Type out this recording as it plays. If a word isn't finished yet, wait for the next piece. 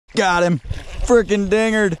Got him. Freaking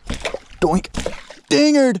dingered. Doink.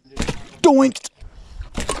 Dingered. Doinked.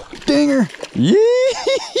 Dinger.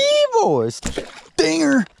 Yee boys.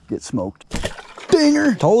 Dinger. Get smoked.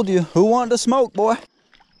 Dinger. Told you. Who wanted to smoke, boy?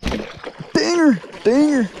 Dinger.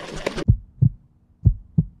 Dinger.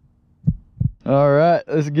 All right,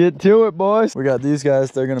 let's get to it, boys. We got these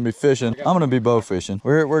guys. They're gonna be fishing. I'm gonna be bow fishing.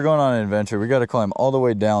 We're going on an adventure. We gotta climb all the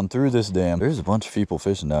way down through this dam. There's a bunch of people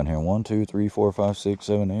fishing down here. 1, 2, 3, 4, 5, 6,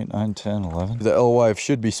 7, 8, 9, 10, 11. The alewife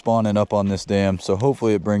should be spawning up on this dam, so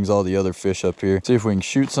hopefully it brings all the other fish up here. See if we can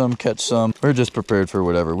shoot some, catch some. We're just prepared for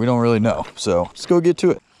whatever. We don't really know, so let's go get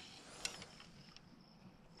to it.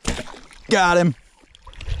 Got him.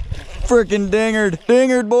 Freaking dingered.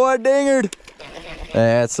 Dingered, boy, dingered.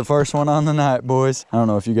 That's the first one on the night, boys. I don't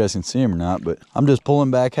know if you guys can see him or not, but I'm just pulling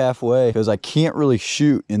back halfway because I can't really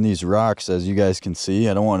shoot in these rocks, as you guys can see.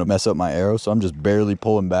 I don't want to mess up my arrow, so I'm just barely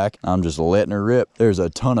pulling back. I'm just letting her rip. There's a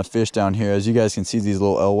ton of fish down here. As you guys can see, these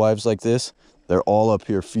little alewives like this, they're all up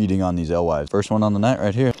here feeding on these alewives. First one on the night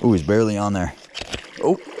right here. Ooh, he's barely on there.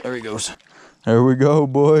 Oh, there he goes. There we go,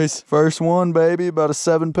 boys. First one, baby. About a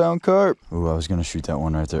 7-pound carp. Ooh, I was going to shoot that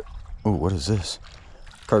one right there. Ooh, what is this?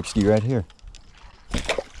 Carp ski right here.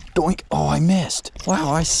 Doink. Oh, I missed.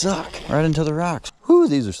 Wow, I suck. Right into the rocks. Whew,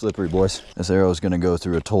 these are slippery, boys. This arrow is going to go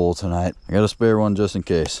through a toll tonight. I got a spare one just in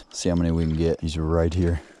case. See how many we can get. He's right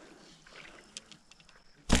here.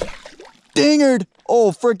 Dingered.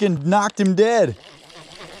 Oh, freaking knocked him dead.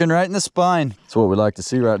 Freaking right in the spine. That's what we like to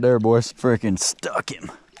see right there, boys. Freaking stuck him.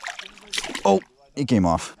 Oh, he came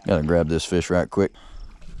off. Gotta grab this fish right quick.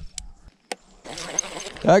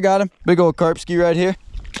 I got him. Big old carp ski right here.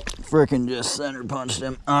 Frickin' just center punched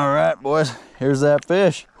him. All right, boys, here's that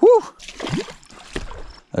fish. Whew.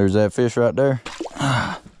 There's that fish right there.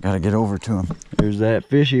 Gotta get over to him. There's that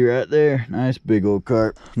fishy right there. Nice big old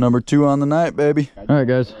carp. Number 2 on the night, baby. All right,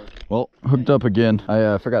 guys. Well, hooked up again.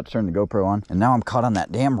 I forgot to turn the GoPro on, and now I'm caught on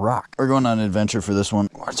that damn rock. We're going on an adventure for this one.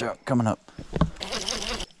 Watch out, coming up.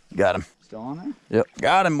 Got him. Still on there? Yep,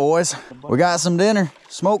 got him, boys. We got some dinner.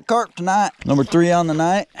 Smoked carp tonight. Number 3 on the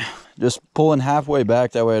night. Just pulling halfway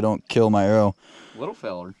back, that way I don't kill my arrow. Little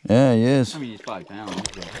feller. Yeah, he is. I mean, he's 5 pounds.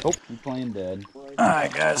 Oh, he's playing dead. All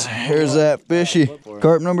right, guys, here's that fishy.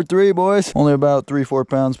 Carp number 3, boys. Only about 3-4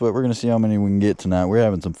 pounds, but we're gonna see how many we can get tonight. We're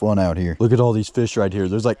having some fun out here. Look at all these fish right here.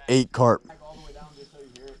 There's like 8 carp.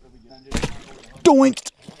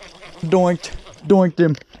 Doinked. Doinked. Doinked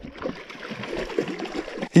him.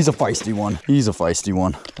 He's a feisty one. He's a feisty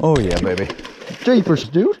one. Oh yeah, baby. Jeepers,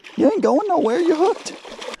 dude. You ain't going nowhere. You hooked.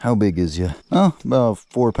 How big is you? Oh, about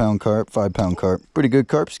 4-pound carp, 5-pound carp. Pretty good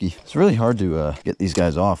carp ski. It's really hard to get these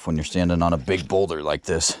guys off when you're standing on a big boulder like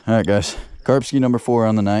this. All right, guys. Carp ski number 4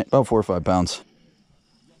 on the night. About 4 or 5 pounds.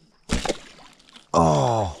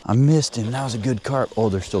 Oh, I missed him. That was a good carp. Oh,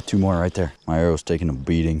 there's still 2 more right there. My arrow's taking a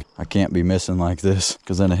beating. I can't be missing like this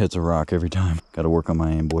because then it hits a rock every time. Got to work on my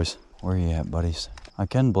aim, boys. Where are you at, buddies? I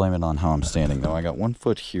can blame it on how I'm standing, though. I got 1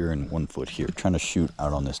 foot here and 1 foot here, trying to shoot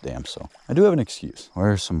out on this dam, so I do have an excuse.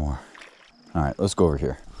 Where's some more? All right, let's go over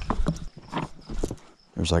here.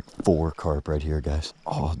 There's like 4 carp right here, guys.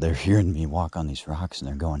 Oh, they're hearing me walk on these rocks, and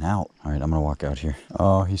they're going out. All right, I'm gonna walk out here.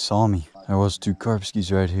 Oh, he saw me. There was 2 carp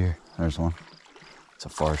skis right here. There's one. It's a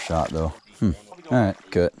far shot, though. All right,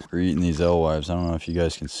 cut. We're eating these alewives. I don't know if you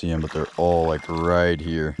guys can see them, but they're all like right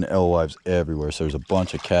here. And alewives everywhere. So there's a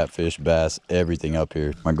bunch of catfish, bass, everything up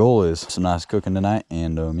here. My goal is some nice cooking tonight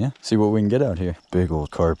and yeah, see what we can get out here. Big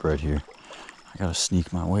old carp right here. I gotta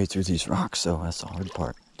sneak my way through these rocks, though. That's the hard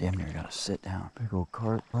part. Damn near gotta sit down. Big old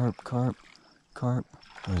carp, carp, carp, carp.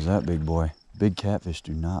 Where's that big boy? Big catfish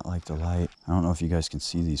do not like the light. I don't know if you guys can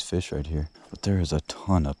see these fish right here, but there is a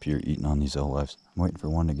ton up here eating on these alewives. I'm waiting for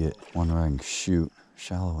one to get one where I can shoot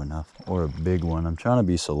shallow enough, or a big one. I'm trying to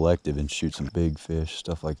be selective and shoot some big fish,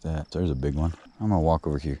 stuff like that. There's a big one. I'm gonna walk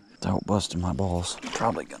over here without busting my balls.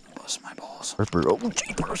 Probably gonna bust my balls. Ripper, oh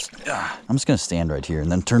jeepers. I'm just gonna stand right here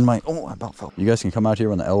and then turn my, oh, I about fell. You guys can come out here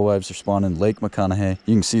when the alewives are spawning. Lake McConaughey.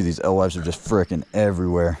 You can see these alewives are just frickin'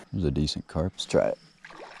 everywhere. There's a decent carp. Let's try it.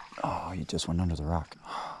 Oh, he just went under the rock.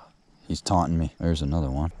 He's taunting me. There's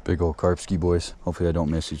another one. Big old carp ski, boys. Hopefully I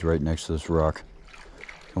don't miss. He's right next to this rock.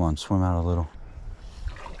 Come on, swim out a little.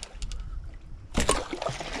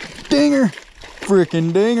 Dinger!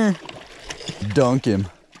 Frickin' dinger! Dunk him.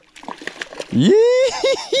 Yee,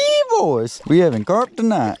 boys! We having carp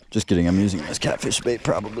tonight. Just kidding, I'm using this catfish bait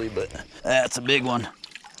probably, but that's a big one.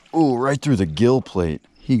 Ooh, right through the gill plate.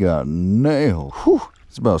 He got nailed. Whew.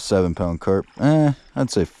 It's about a 7-pound carp. I'd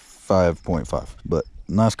say 5.5. But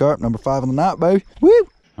nice carp, number 5 on the night, baby. Woo!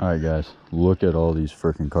 All right, guys, look at all these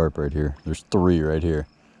freaking carp right here. There's 3 right here.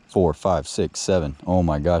 4, 5, 6, 7. Oh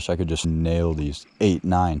my gosh, I could just nail these. 8,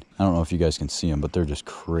 9. I don't know if you guys can see them, but they're just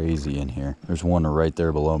crazy in here. There's one right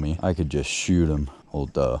there below me. I could just shoot them.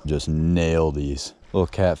 Just nail these. Little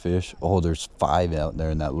catfish. Oh, there's 5 out there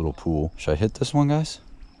in that little pool. Should I hit this one, guys?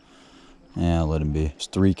 Yeah, let him be. There's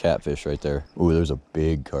 3 catfish right there. Ooh, there's a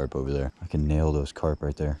big carp over there. I can nail those carp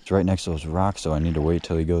right there. It's right next to those rocks, so I need to wait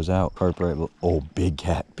till he goes out. Carp right below. Oh, big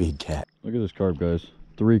cat, big cat. Look at this carp, guys.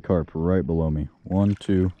 3 carp right below me. 1,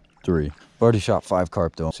 2, 3. I've already shot 5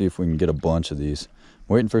 carp, though. See if we can get a bunch of these.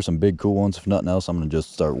 I'm waiting for some big, cool ones. If nothing else, I'm going to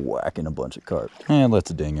just start whacking a bunch of carp. And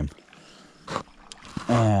let's ding him.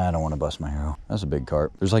 I don't want to bust my arrow. That's a big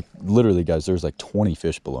carp. There's like, literally, guys, there's like 20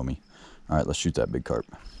 fish below me. All right, let's shoot that big carp.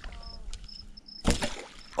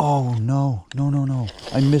 Oh, no. No, no, no.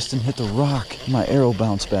 I missed and hit the rock. My arrow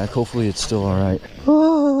bounced back. Hopefully it's still all right.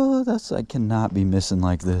 Oh, I cannot be missing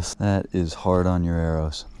like this. That is hard on your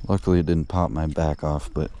arrows. Luckily, it didn't pop my back off,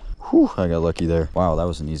 but whew, I got lucky there. Wow, that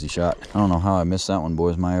was an easy shot. I don't know how I missed that one,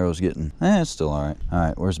 boys. My arrow's getting, it's still all right. All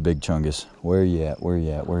right, where's Big Chungus? Where you at? Where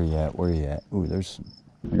you at? Where you at? Where you at? Ooh,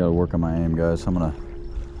 I gotta work on my aim, guys. I'm gonna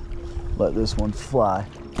let this one fly.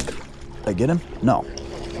 Did I get him? No.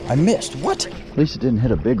 I missed. What? At least it didn't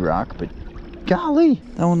hit a big rock, but golly,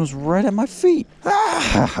 that one was right at my feet.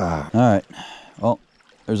 Ah! All right. Well,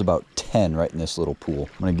 there's about 10 right in this little pool.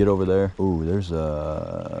 I'm gonna get over there. Ooh, there's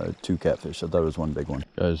 2 catfish. I thought it was 1 big one.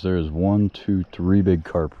 Guys, there is 1, 2, 3 big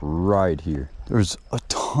carp right here. There's a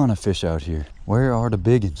ton of fish out here. Where are the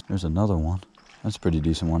big ones? There's another one. That's a pretty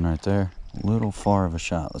decent one right there. A little far of a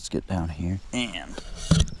shot. Let's get down here. And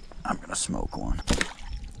I'm gonna smoke one.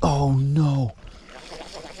 Oh no.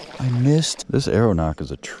 I missed. This arrow knock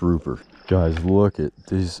is a trooper. Guys, look at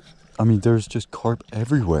these. I mean, there's just carp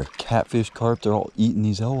everywhere. Catfish, carp, they're all eating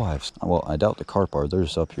these alewives. Well, I doubt the carp are. They're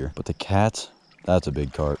just up here. But the cats, that's a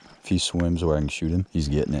big carp. If he swims where I can shoot him, he's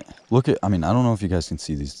getting it. Look at, I mean, I don't know if you guys can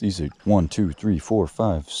see these. These are 1, 2, 3, 4,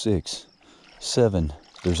 5, 6, 7.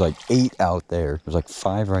 There's like 8 out there. There's like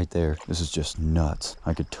 5 right there. This is just nuts.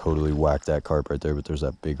 I could totally whack that carp right there, but there's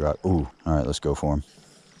that big rock. Ooh, all right, let's go for him.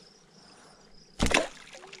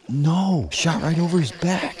 No, shot right over his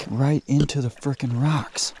back, right into the freaking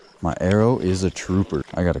rocks. My arrow is a trooper.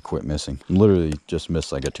 I gotta quit missing. Literally just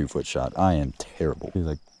missed like a 2-foot shot. I am terrible. There's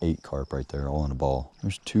like 8 carp right there, all in a ball.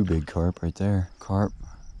 There's 2 big carp right there. Carp,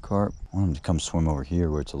 carp. I want him to come swim over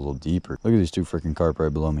here where it's a little deeper. Look at these 2 freaking carp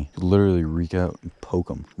right below me. Could literally reach out and poke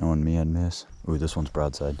them. Knowing me, I'd miss. Ooh, this one's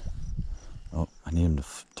broadside. Oh, I need him to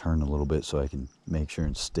turn a little bit so I can make sure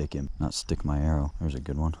and stick him, not stick my arrow. There's a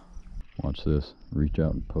good one. Watch this. Reach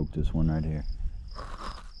out and poke this one right here.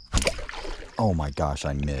 Oh my gosh,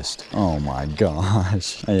 I missed. Oh my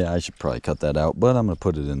gosh. Yeah, I should probably cut that out, but I'm going to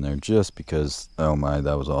put it in there just because, oh my,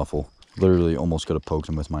 that was awful. Literally almost could have poked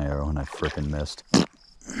him with my arrow and I frickin' missed.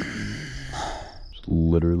 There's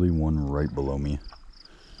literally one right below me.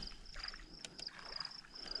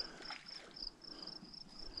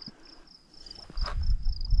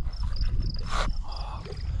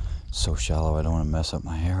 So shallow, I don't want to mess up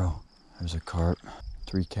my arrow. There's a carp,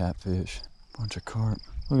 3 catfish, bunch of carp.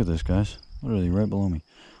 Look at this, guys. Literally right below me.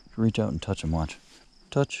 Reach out and touch him, watch.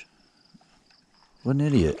 Touch. What an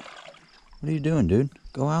idiot. What are you doing, dude?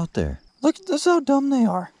 Go out there. Look, that's how dumb they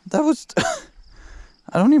are. That was...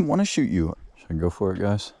 I don't even want to shoot you. Should I go for it,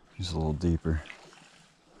 guys? He's a little deeper.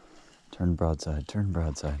 Turn broadside, turn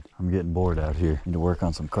broadside. I'm getting bored out here. Need to work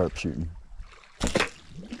on some carp shooting.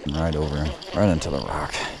 Right over him, right into the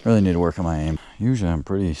rock. Really need to work on my aim. Usually I'm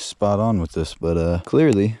pretty spot on with this, but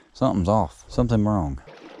clearly something's off, something wrong.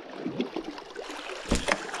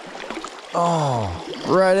 Oh,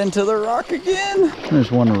 right into the rock again.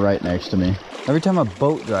 There's one right next to me. Every time a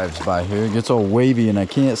boat drives by here, it gets all wavy and I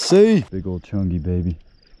can't see. Big old chungy baby.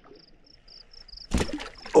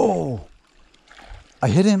 Oh, I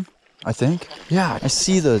hit him. I think. Yeah, I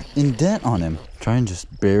see the indent on him. Try and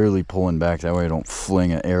just barely pull him back. That way I don't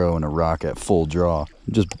fling an arrow and a rock at full draw.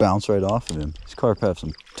 Just bounce right off of him. These carp have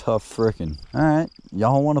some tough frickin'. All right,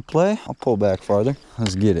 y'all want to play? I'll pull back farther.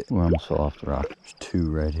 Let's get it. Ooh, I almost fell off the rock. There's 2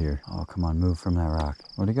 right here. Oh, come on, move from that rock.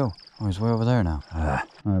 Where'd he go? Oh, he's way over there now. All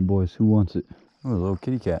right, boys, who wants it? Oh, a little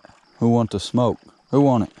kitty cat. Who wants to smoke? Who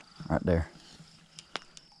want it? Right there.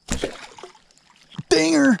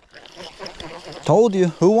 Dinger! Told you,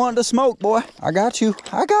 who wanted to smoke, boy? I got you,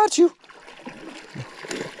 I got you.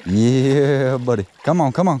 Yeah, buddy. Come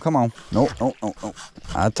on, come on, come on. No, no, no, no.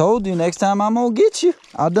 I told you next time I'm gonna get you.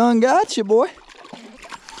 I done got you, boy.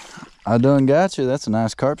 I done got you. That's a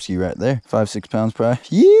nice carp ski right there. 5-6 pounds probably.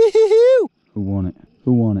 Yee-hoo! Who want it?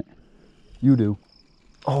 Who want it? You do.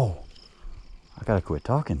 Oh, I gotta quit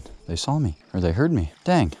talking. They saw me, or they heard me.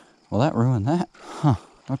 Dang, well that ruined that. Huh.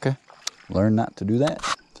 Okay. Learn not to do that.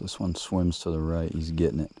 This one swims to the right. He's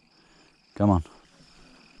getting it. Come on.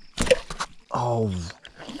 Oh,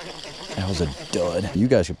 that was a dud. You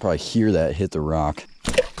guys could probably hear that hit the rock.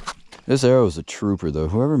 This arrow is a trooper, though.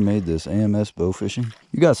 Whoever made this, AMS Bowfishing,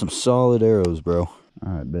 you got some solid arrows, bro. All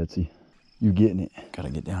right, Betsy. You getting it. Gotta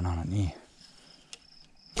get down on a knee.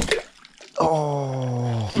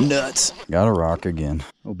 Oh, nuts. Got a rock again.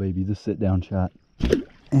 Oh, baby, the sit-down shot.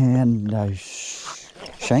 And I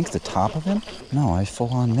shanked the top of him? No, I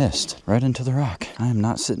full-on missed. Right into the rock. I am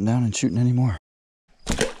not sitting down and shooting anymore.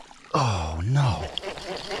 Oh, no.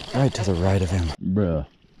 Right to the right of him. Bruh.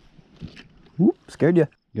 Whoop, scared ya.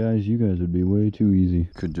 Guys, you guys would be way too easy.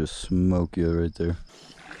 Could just smoke you right there.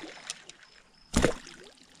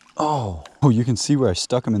 Oh, you can see where I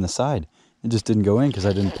stuck him in the side. It just didn't go in because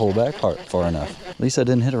I didn't pull back far enough. At least I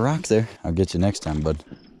didn't hit a rock there. I'll get you next time, bud.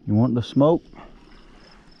 You want the smoke?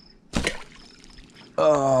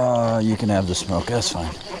 Oh, you can have the smoke. That's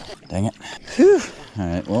fine. Dang it. Whew. All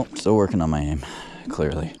right, well, still working on my aim,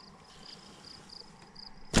 clearly.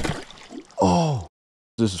 Oh,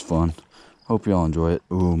 this is fun. Hope y'all enjoy it.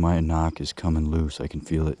 Ooh, my knock is coming loose. I can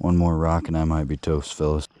feel it. One more rock and I might be toast,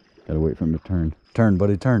 fellas. Gotta wait for him to turn. Turn,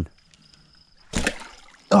 buddy, turn.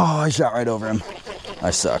 Oh, I shot right over him. I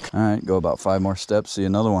suck. All right, go about 5 more steps. See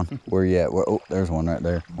another one. Where you at? Oh, there's one right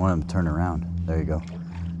there. I want him to turn around. There you go.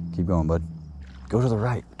 Keep going, bud. Go to the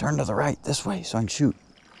right. Turn to the right. This way so I can shoot.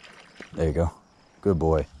 There you go. Good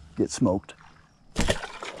boy. Get smoked.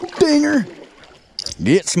 Dinger!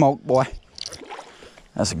 Get smoked, boy.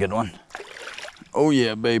 That's a good one. Oh,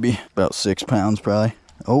 yeah, baby. About 6 pounds, probably.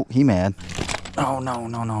 Oh, he mad. Oh,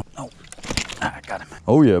 no. Oh, I got him.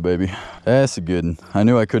 Oh, yeah, baby. That's a good one. I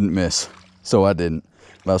knew I couldn't miss, so I didn't.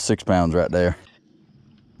 About 6 pounds right there.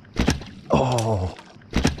 Oh.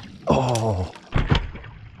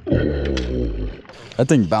 That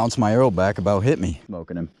thing bounced my arrow back, about hit me.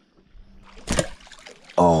 Smoking him.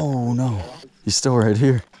 Oh, no. He's still right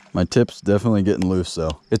here. My tip's definitely getting loose,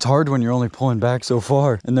 though. It's hard when you're only pulling back so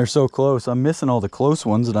far, and they're so close. I'm missing all the close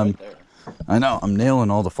ones, and I know, I'm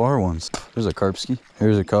nailing all the far ones. There's a Karpski.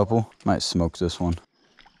 Here's a couple. Might smoke this one.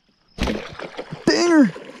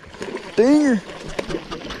 Dinger! Dinger!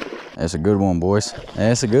 That's a good one, boys.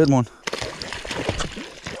 That's a good one.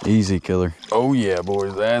 Easy killer. Oh, yeah,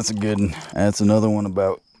 boys. That's a good one. That's another one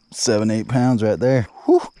about 7, 8 pounds right there.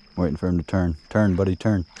 Whew. Waiting for him to turn. Turn, buddy,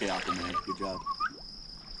 turn. Get out there, man. Good job.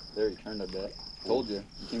 There, he turned, I bet. Told you.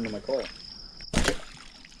 You came to my car.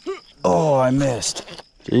 Oh, I missed.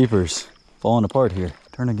 Jeepers. Falling apart here.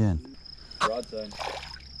 Turn again. Broadside.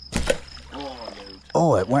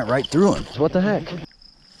 Oh, it went right through him. What the heck?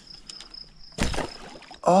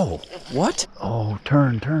 Oh, what? Oh,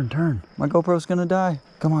 turn. My GoPro's gonna die.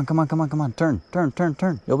 Come on. Turn.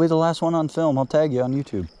 You'll be the last one on film. I'll tag you on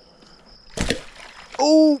YouTube.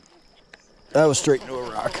 Oh, that was straight into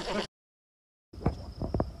a rock.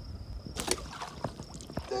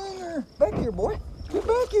 Dinger, back here, boy. Get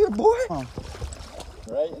back here, boy.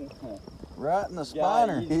 Right in the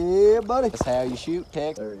spiner. Yeah, buddy. That's how you shoot,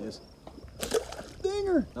 Tech. There he is.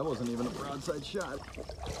 Dinger. That wasn't even a broadside shot.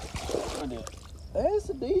 That's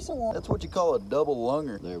a decent one. That's what you call a double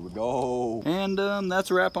lunger. There we go. And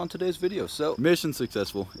that's a wrap on today's video. So, mission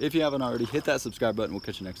successful. If you haven't already, hit that subscribe button. We'll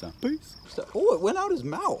catch you next time. Peace. Oh, it went out his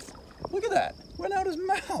mouth. Look at that. Went out his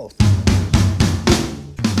mouth.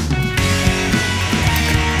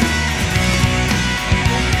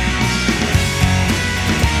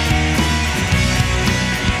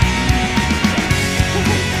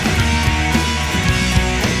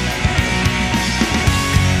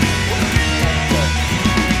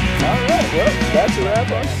 That's a wrap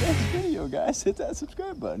on today's video, guys. Hit that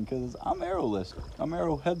subscribe button because I'm arrowless. I'm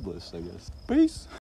arrow headless, I guess. Peace.